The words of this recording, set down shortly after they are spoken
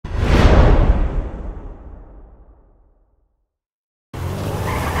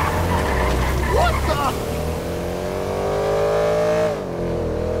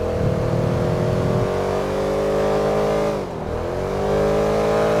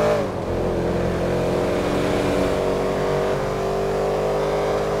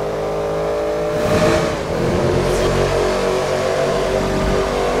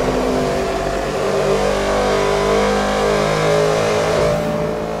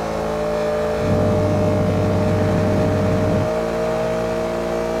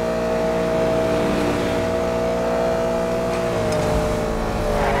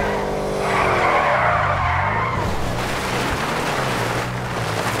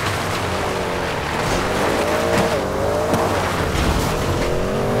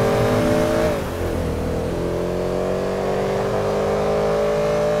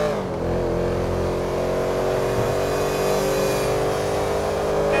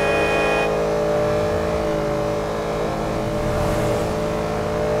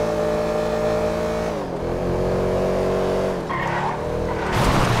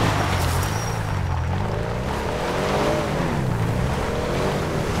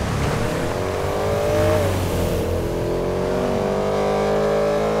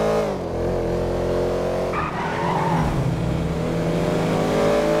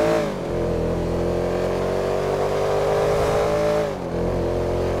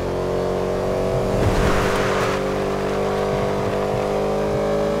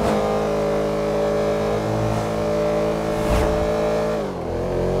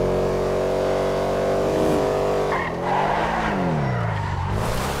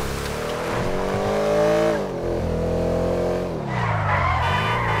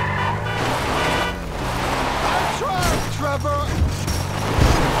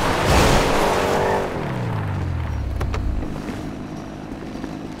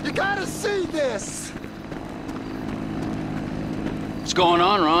You gotta see this! What's going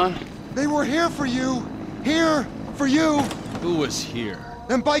on, Ron? They were here for you. Here for you. Who was here?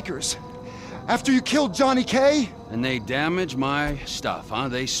 Them bikers. After you killed Johnny K. And they damage my stuff, huh?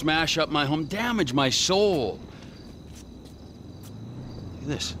 They smash up my home, damage my soul.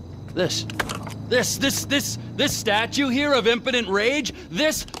 This statue here of impotent rage,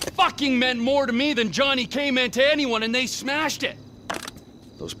 this fucking meant more to me than Johnny K meant to anyone, and they smashed it.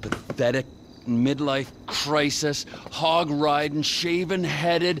 Those pathetic midlife crisis, hog-riding,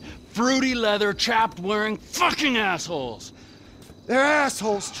 shaven-headed, fruity leather, chapped-wearing fucking assholes. They're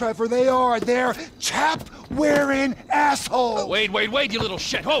assholes, Trevor. They are. They're chap-wearing assholes. Wait, you little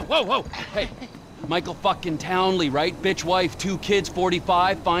shit. Whoa. Hey, Michael fucking Townley, right? Bitch wife, 2 kids,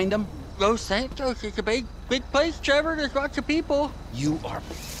 45. Find him? Los Santos is a big place, Trevor. There's lots of people. You are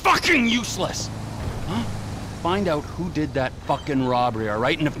fucking useless. Huh? Find out who did that fucking robbery, all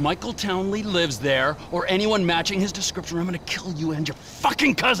right? And if Michael Townley lives there, or anyone matching his description, I'm gonna kill you and your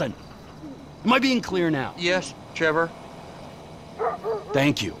fucking cousin. Am I being clear now? Yes, Trevor.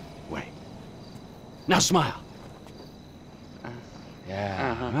 Thank you, Wayne. Now smile.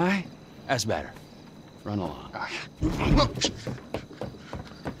 Yeah, right? That's better. Run along.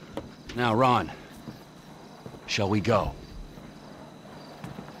 Now, Ron, shall we go?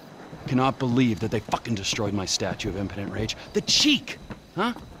 Cannot believe that they fucking destroyed my statue of impotent rage. The cheek,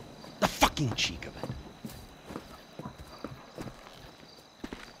 huh? The fucking cheek of it.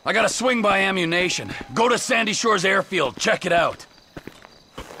 I gotta swing by ammunition. Go to Sandy Shores Airfield, check it out.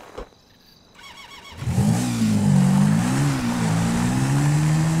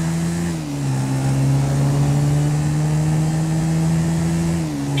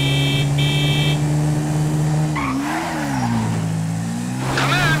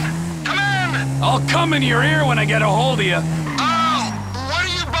 I'll come in your ear when I get a hold of you. Oh, what are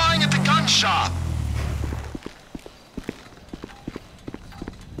you buying at the gun shop?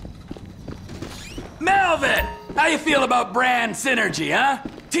 Melvin! How you feel about brand synergy, huh?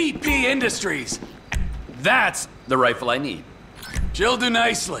 TP Industries. That's the rifle I need. She'll do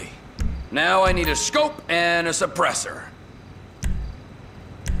nicely. Now I need a scope and a suppressor.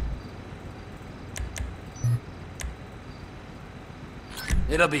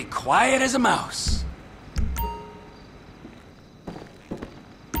 It'll be quiet as a mouse.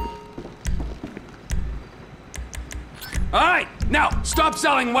 All right, now stop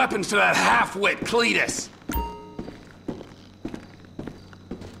selling weapons to that half-wit Cletus.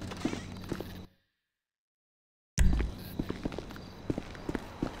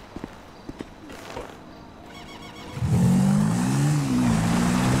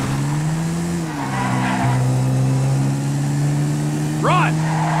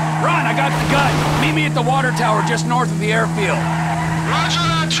 Ron, I got the gun. Meet me at the water tower just north of the airfield. Roger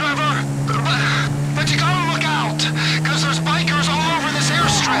that, Trevor. But you gotta look out, because there's bikers all over this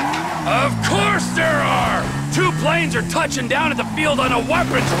airstrip. Of course there are! 2 planes are touching down at the field on a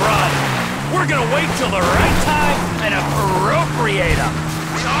weapons run. We're gonna wait till the right time and appropriate them.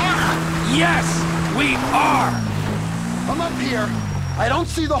 We are? Yes, we are. I'm up here. I don't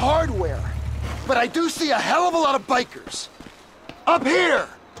see the hardware, but I do see a hell of a lot of bikers. Up here!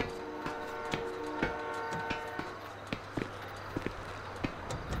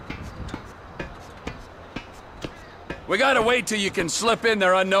 We gotta wait till you can slip in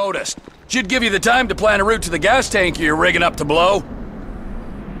there unnoticed. Should give you the time to plan a route to the gas tank you're rigging up to blow.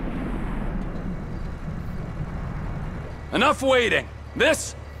 Enough waiting.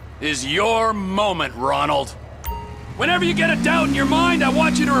 This is your moment, Ronald. Whenever you get a doubt in your mind, I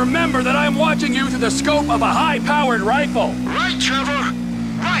want you to remember that I'm watching you through the scope of a high-powered rifle. Right, Trevor.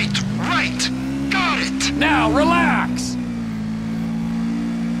 Right. Got it. Now, relax.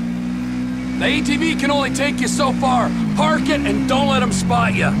 The ATV can only take you so far. Park it and don't let them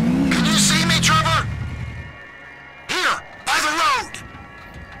spot you. Can you see me, Trevor? Here, by the road.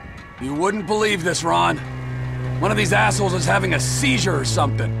 You wouldn't believe this, Ron. One of these assholes is having a seizure or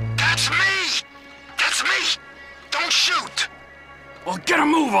something. That's me. Don't shoot. Well, get a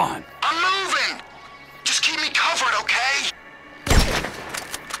move on. I'm moving. Just keep me covered, okay?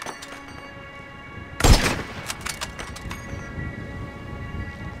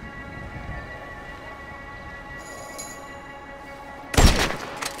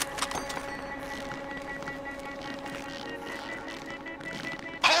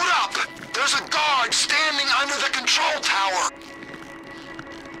 Hold up. There's a guard standing under the control tower.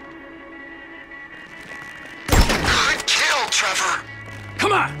 Good kill, Trevor.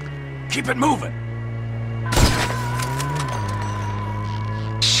 Come on! Keep it moving!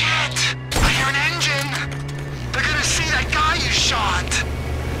 Shit! I hear an engine! They're gonna see that guy you shot!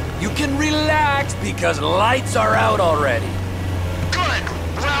 can relax because lights are out already. Good.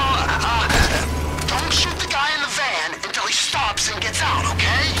 Well, don't shoot the guy in the van until he stops and gets out,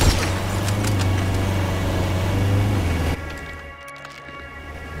 okay?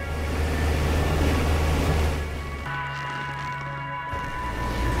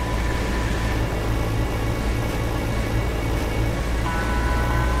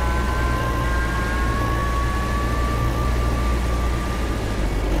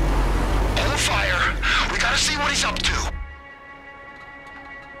 See what he's up to.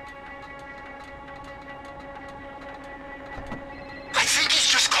 I think he's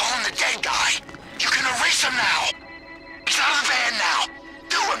just calling the dead guy. You can erase him now. He's out of the van now.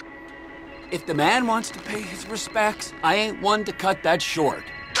 Do him. If the man wants to pay his respects, I ain't one to cut that short.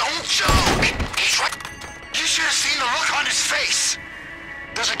 Don't joke. He's right. You should have seen the look on his face.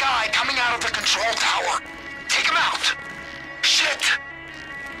 There's a guy coming out of the control tower. Take him out. Shit.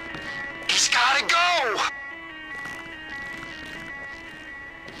 He's gotta go.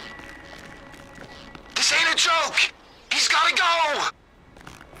 This ain't a joke! He's gotta go!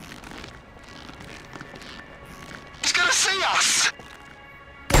 He's gonna see us!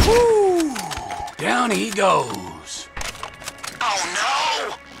 Woo! Down he goes. Oh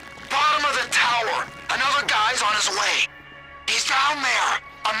no! Bottom of the tower! Another guy's on his way. He's down there,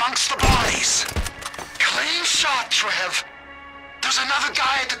 amongst the bodies. Clean shot, Trev. There's another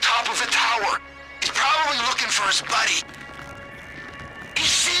guy at the top of the tower. He's probably looking for his buddy. He's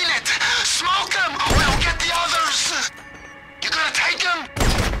seen it! Smoke him! We'll get the others! You gonna take him?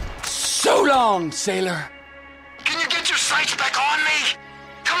 So long, sailor. Can you get your sights back on me?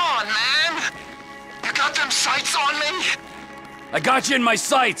 Come on, man! You got them sights on me? I got you in my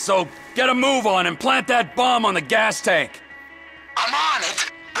sights, so get a move on and plant that bomb on the gas tank. I'm on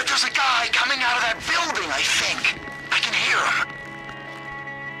it, but there's a guy coming out of that building, I think. I can hear him.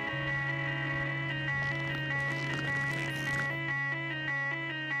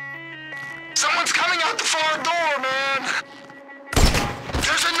 Someone's coming out the far door, man!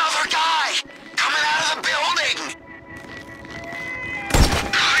 There's another guy! Coming out of the building!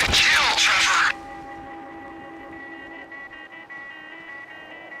 Good kill, Trevor!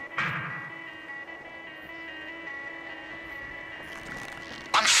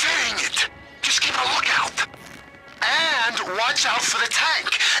 I'm fitting it! Just keep a lookout! And watch out for the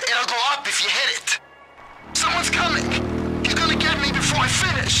tank! It'll go up if you hit it! Someone's coming! He's gonna get me before I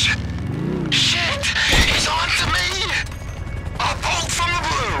finish! Shit! He's on to me! A bolt from the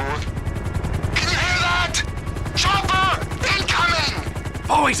blue! Can you hear that? Chopper! Incoming!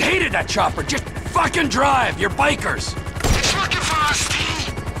 Always hated that chopper. Just fucking drive. You're bikers. It's looking for us, T!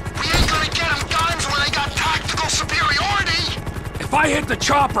 We ain't gonna get them guns when they got tactical superiority! If I hit the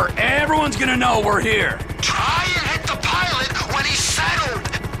chopper, everyone's gonna know we're here. Try and hit the pilot when he's settled!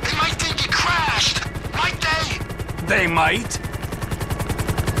 They might think he crashed! Might they? They might.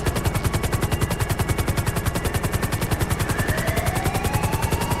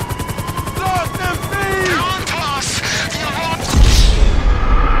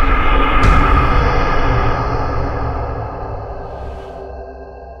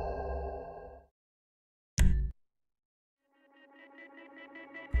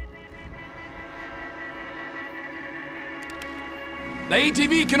 The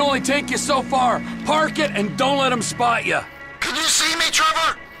ATV can only take you so far. Park it and don't let them spot you. Can you see me,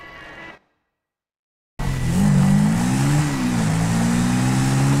 Trevor? The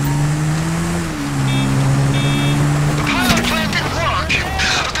pilot plan didn't work,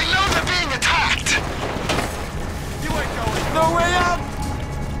 but they know they're being attacked. You ain't going. No way out.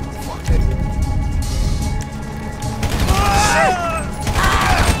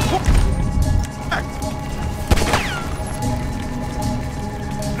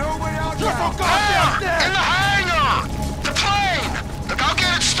 In the hangar! The plane! Look, I'll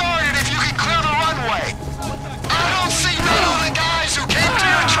get it started if you can clear the runway. I don't see none of the guys who came to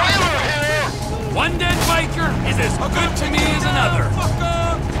your trailer here! One dead biker is as good to me as another.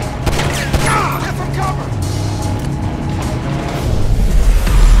 Get some cover!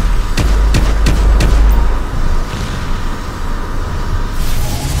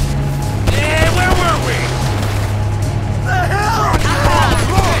 Where were we? The hell?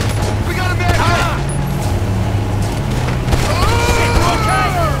 We got a man here!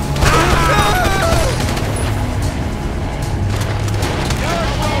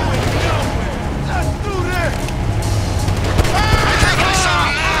 I think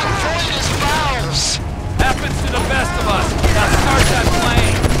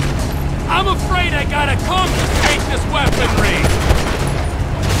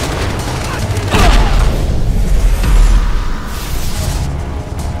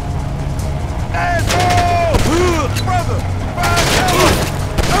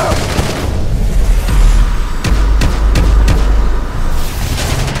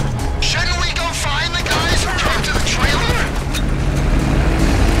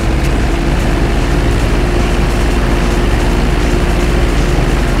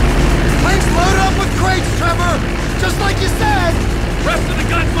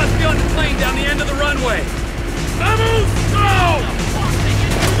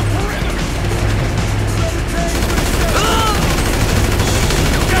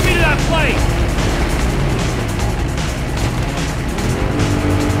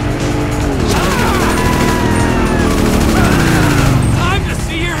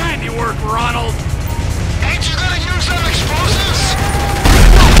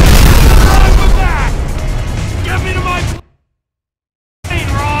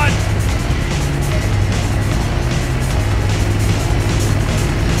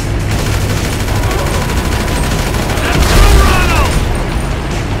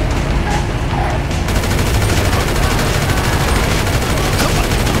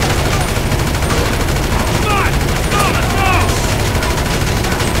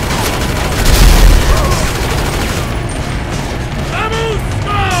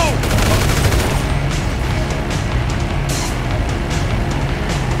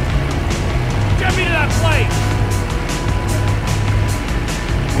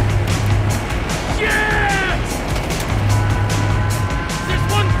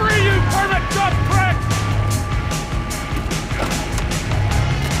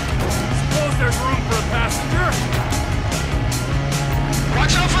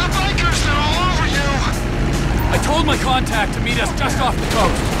told my contact to meet us just off the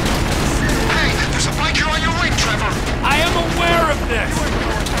coast. Hey, there's a biker on your wing, Trevor. I am aware of this.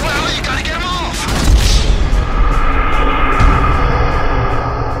 Well, you gotta get him off.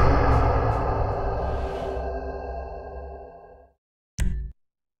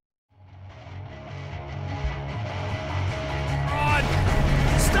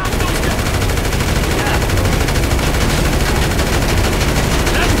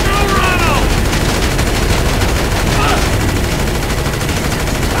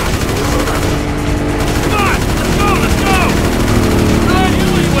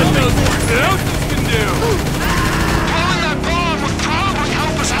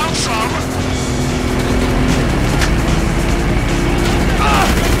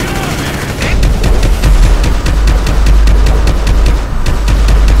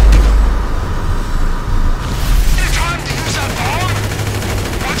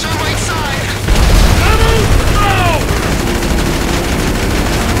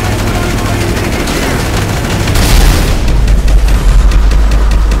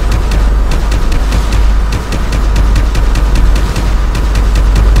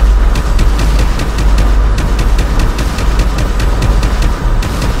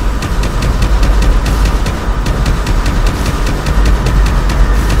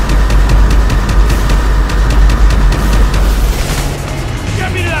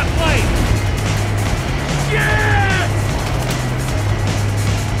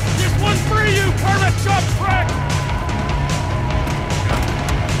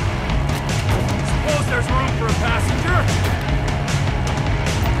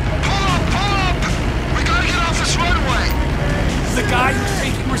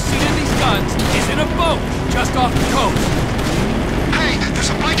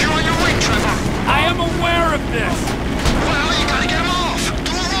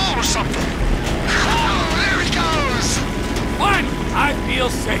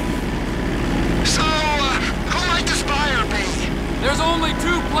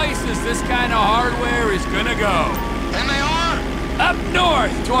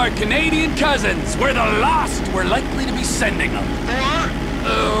 Where the lost were likely to be sending them.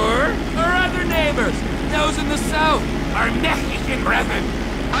 Or other neighbors. Those in the south, our Mexican brethren.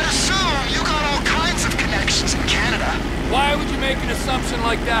 I assume you got all kinds of connections in Canada. Why would you make an assumption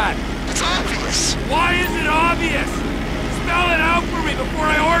like that? It's obvious. Why is it obvious? Spell it out for me before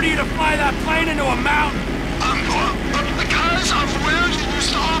I order you to fly that plane into a mountain. Because of where you used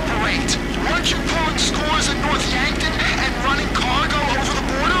to operate. Weren't you pulling scores in North Yankton and running cargo over the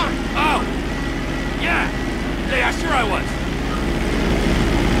border? Oh. Yeah, sure I was.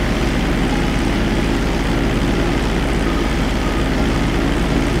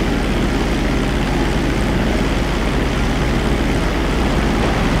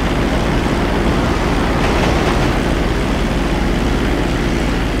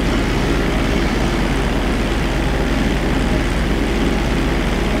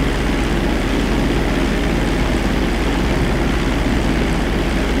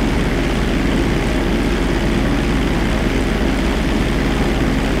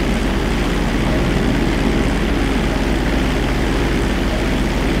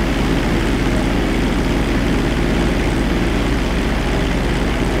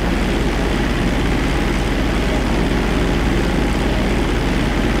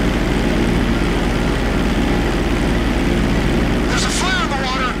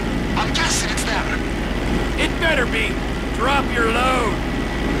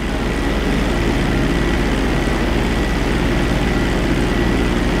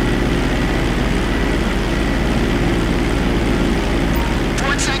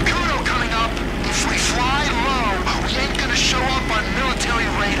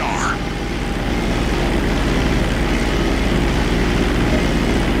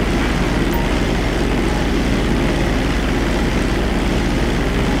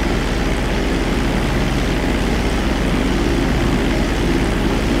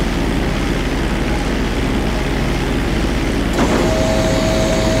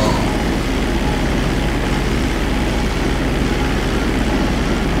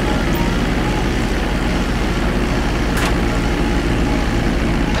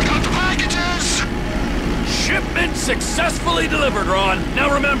 Successfully delivered, Ron.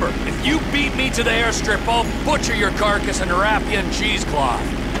 Now remember, if you beat me to the airstrip, I'll butcher your carcass and wrap you in cheesecloth.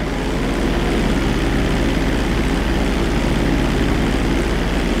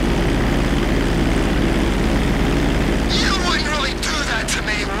 You wouldn't really do that to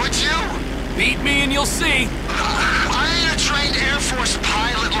me, would you? Beat me and you'll see. I ain't a trained Air Force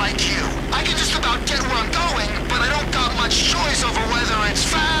pilot like you. I can just about get where I'm going, but I don't got much choice over whether it's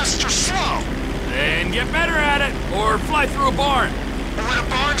fast or slow. Then get Get better at it, or fly through a barn. Would a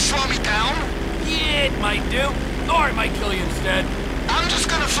barn slow me down? Yeah, it might do. Or it might kill you instead. I'm just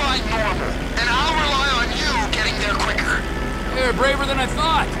gonna fly normal, and I'll rely on you getting there quicker. You're braver than I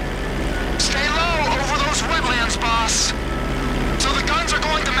thought. Stay low over those wetlands, boss. So the guns are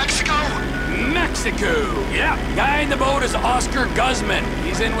going to Mexico? Mexico! Yeah, guy in the boat is Oscar Guzman.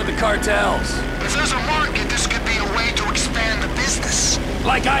 He's in with the cartels. If there's a market, this could be a way to expand the business.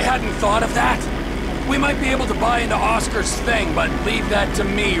 Like I hadn't thought of that. We might be able to buy into Oscar's thing, but leave that to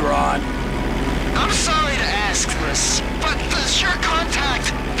me, Ron. I'm sorry to ask this, but does your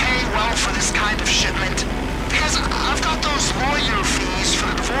contact pay well for this kind of shipment? Because I've got those lawyer fees for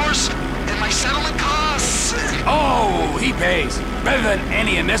the divorce and my settlement costs. Oh, he pays. Better than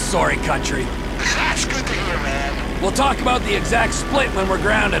any in this sorry country. That's good to hear, man. We'll talk about the exact split when we're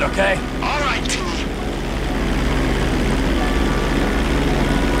grounded, okay? All right, T.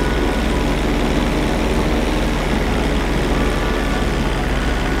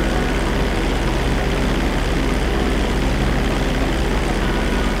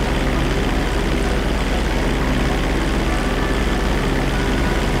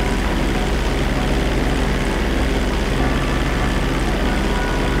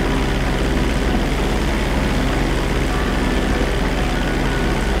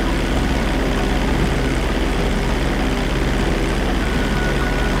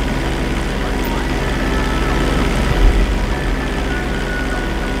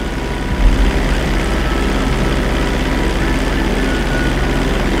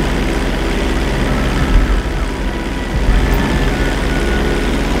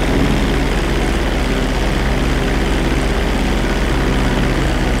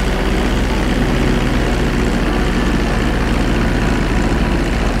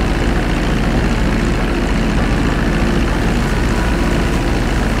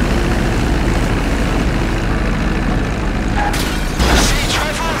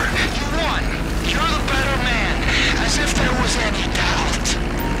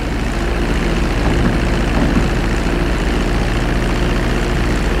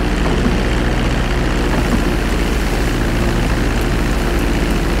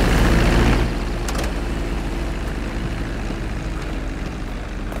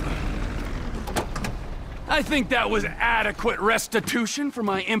 I think that was adequate restitution for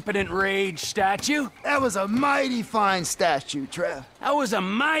my impotent rage statue. That was a mighty fine statue, Trev. That was a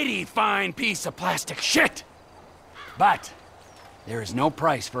mighty fine piece of plastic shit. But there is no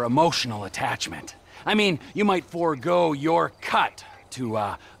price for emotional attachment. I mean, you might forego your cut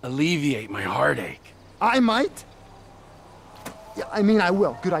to alleviate my heartache. I might? Yeah, I mean, I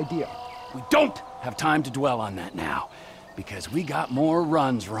will. Good idea. We don't have time to dwell on that now, because we got more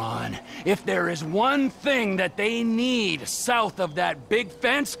runs, Ron. If there is one thing that they need south of that big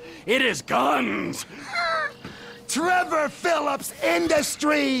fence, it is guns! Trevor Phillips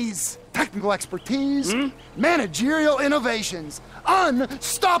Industries! Technical expertise, managerial innovations,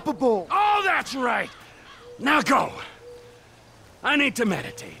 unstoppable! Oh, that's right! Now go! I need to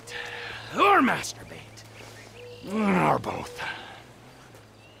meditate. Or masturbate. Or both.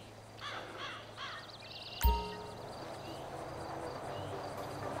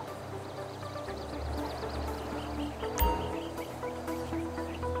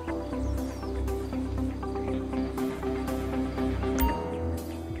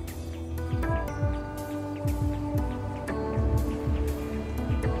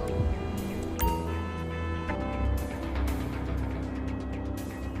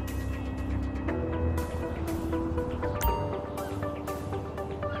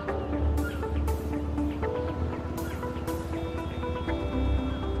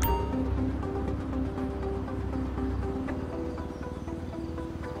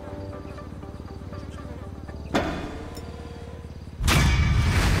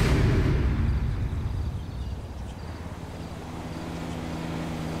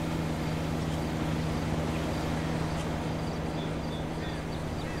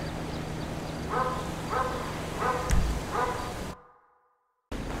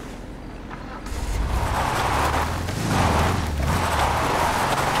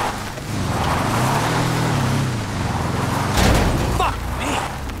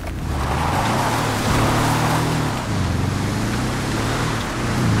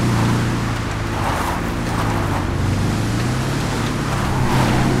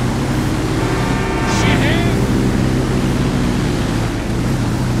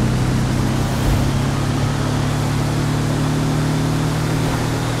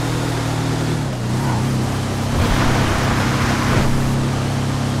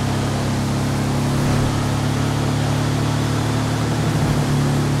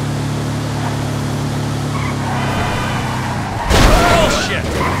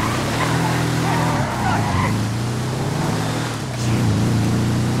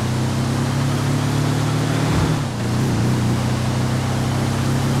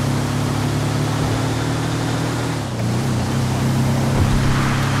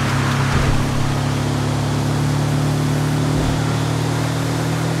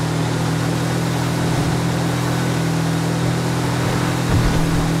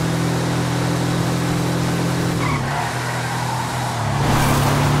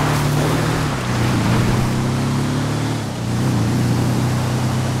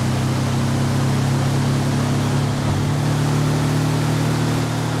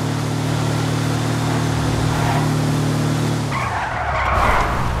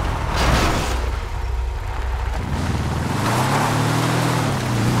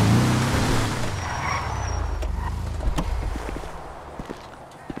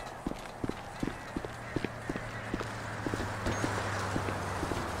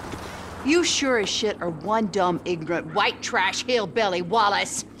 You sure as shit are one dumb, ignorant, white trash hillbilly,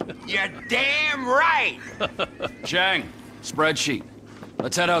 Wallace. You're damn right! Chang, spreadsheet.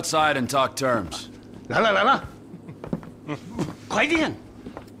 Let's head outside and talk terms. 来，快点！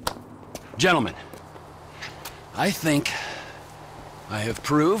 Gentlemen, I think I have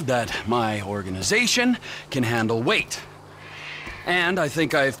proved that my organization can handle weight. And I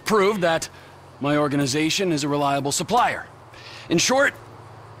think I've proved that my organization is a reliable supplier. In short,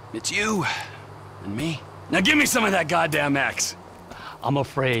 it's you and me. Now give me some of that goddamn X. I'm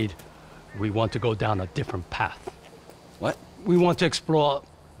afraid we want to go down a different path. What? We want to explore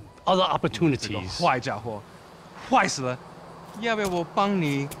other opportunities. 坏家伙，坏死了！要不要我帮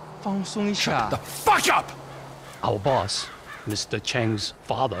你放松一下 The fuck up! Our boss, Mr. Chang's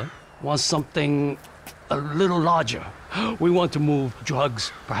father, wants something a little larger. We want to move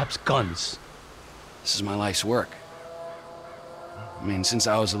drugs, perhaps guns. This is my life's work. I mean, since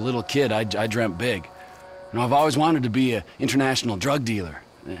I was a little kid, I dreamt big. You know, I've always wanted to be an international drug dealer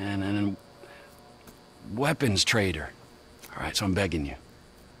and a weapons trader. All right, so I'm begging you.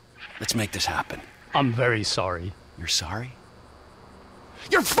 Let's make this happen. I'm very sorry. You're sorry?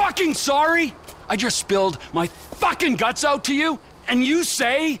 You're fucking sorry? I just spilled my fucking guts out to you, and you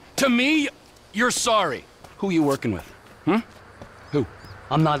say to me, you're sorry. Who you working with? Who?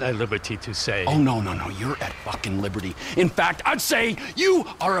 I'm not at liberty to say. Oh, no, you're at fucking liberty. In fact, I'd say you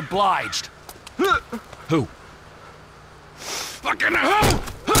are obliged. Who? Fucking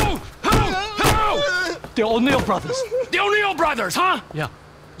who? The O'Neill brothers. The O'Neill brothers, huh? Yeah.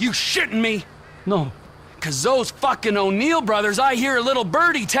 You shitting me? No. Cause those fucking O'Neill brothers, I hear a little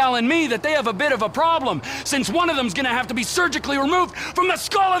birdie telling me that they have a bit of a problem, since one of them's gonna have to be surgically removed from the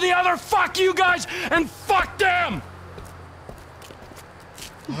skull of the other. Fuck you guys, and fuck them!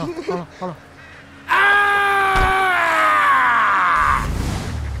 Hold on. Ah!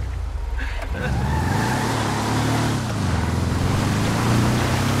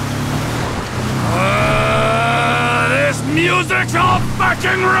 This music's all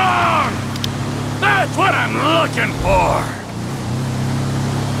fucking wrong! That's what I'm looking for!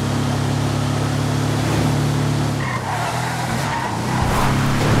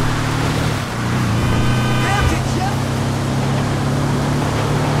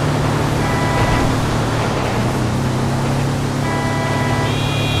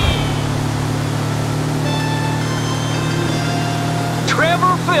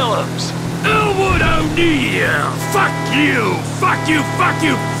 Trevor Phillips! Elwood O'Neill! Fuck you! Fuck you! Fuck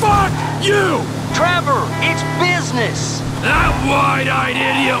you! Fuck you! Trevor, it's business! That wide-eyed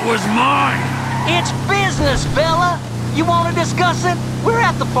idiot was mine! It's business, fella! You want to discuss it? We're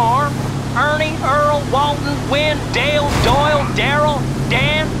at the farm. Ernie, Earl, Walton, Wynn, Dale, Doyle, Darrell,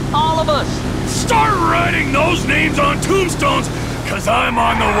 Dan, all of us. Start writing those names on tombstones, cause I'm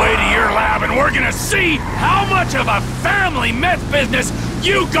on the way to your lab and we're gonna see how much of a family meth business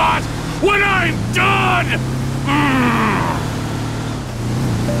you got when I'm done!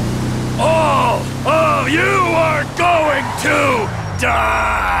 All of you are going to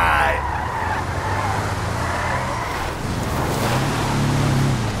die!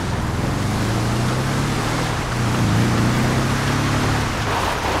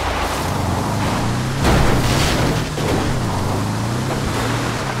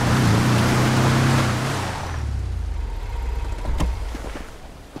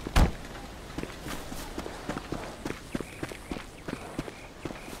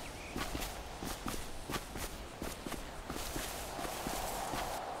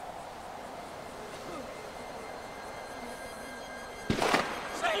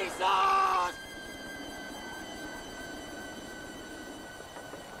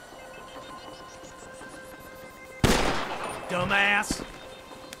 Dumbass.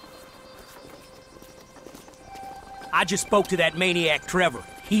 I just spoke to that maniac Trevor.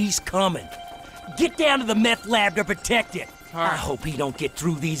 He's coming. Get down to the meth lab to protect it. I hope he don't get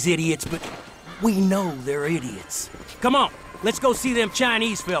through these idiots, but we know they're idiots. Come on, let's go see them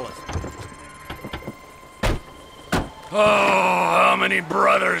Chinese fellas. Oh, how many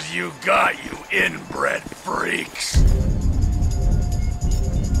brothers you got, you inbred freaks?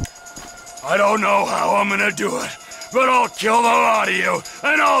 I don't know how I'm gonna do it, but I'll kill the lot of you,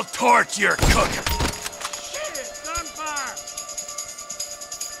 and I'll torch your cooking. Shit, gunfire!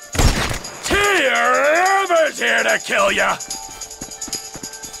 Whoever's here to kill ya!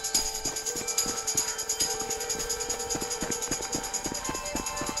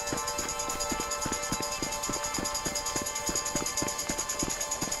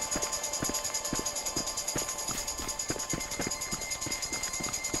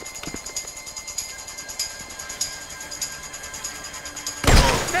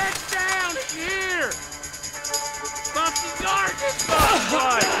 Next down!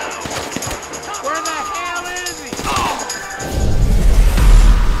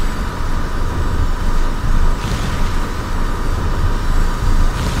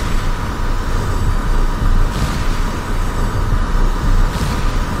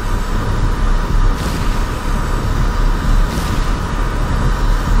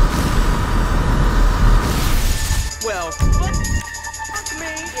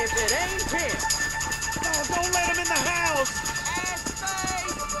 the house!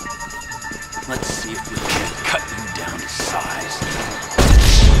 Let's see if we can cut you down to size.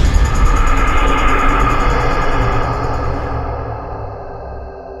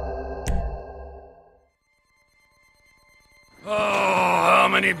 How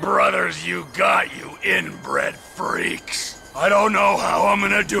many brothers you got, you inbred freaks? I don't know how I'm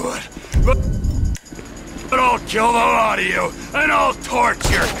gonna do it, but I'll kill the lot of you, and I'll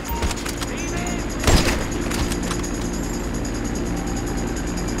torture.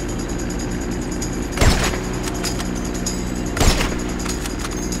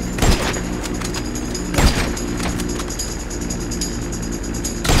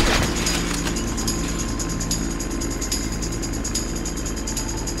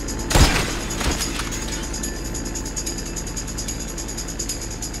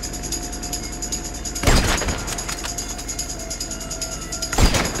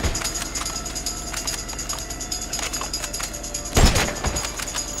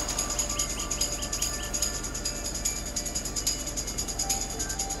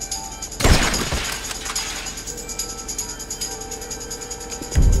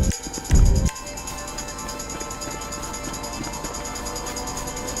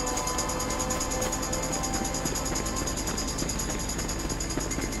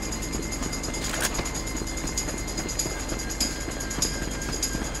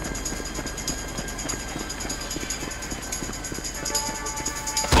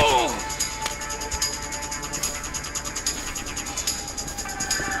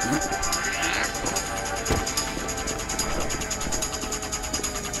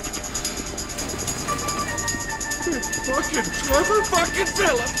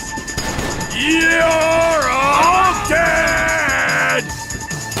 You're all dead!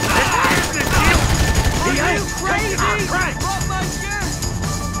 Are you crazy?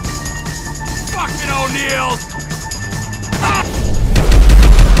 Fucking O'Neills!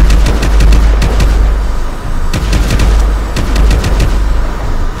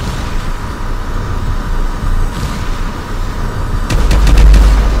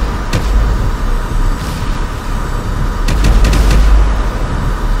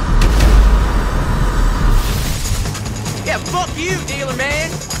 Fuck you, dealer man!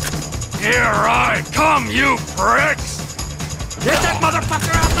 Here I come, you pricks! Get that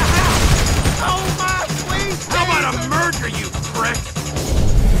motherfucker out the house! Oh my sweet How about a murder, you pricks?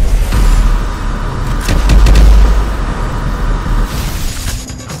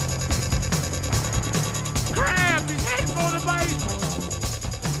 Crap! He's heading for the base!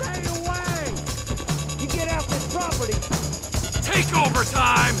 Stay away! You get out this property! Take over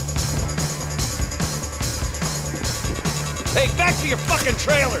time! Hey, back to your fucking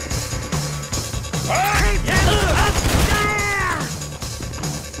trailer!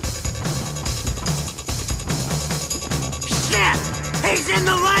 Shit! He's in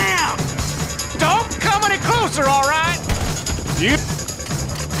the lab! Don't come any closer, all right? You...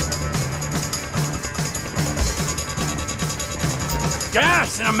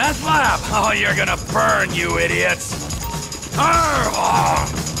 Gas in a meth lab! Oh, you're gonna burn, you idiots!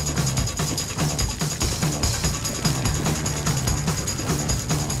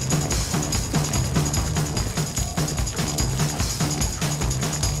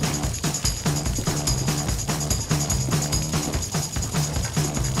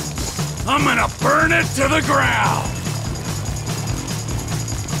 I'm gonna burn it to the ground!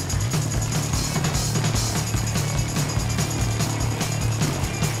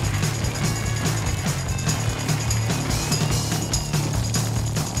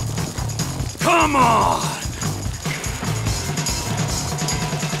 Come on!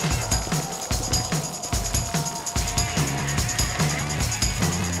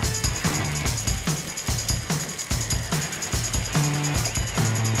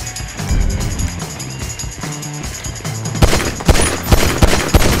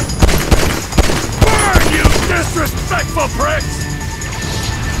 Burn, you disrespectful pricks!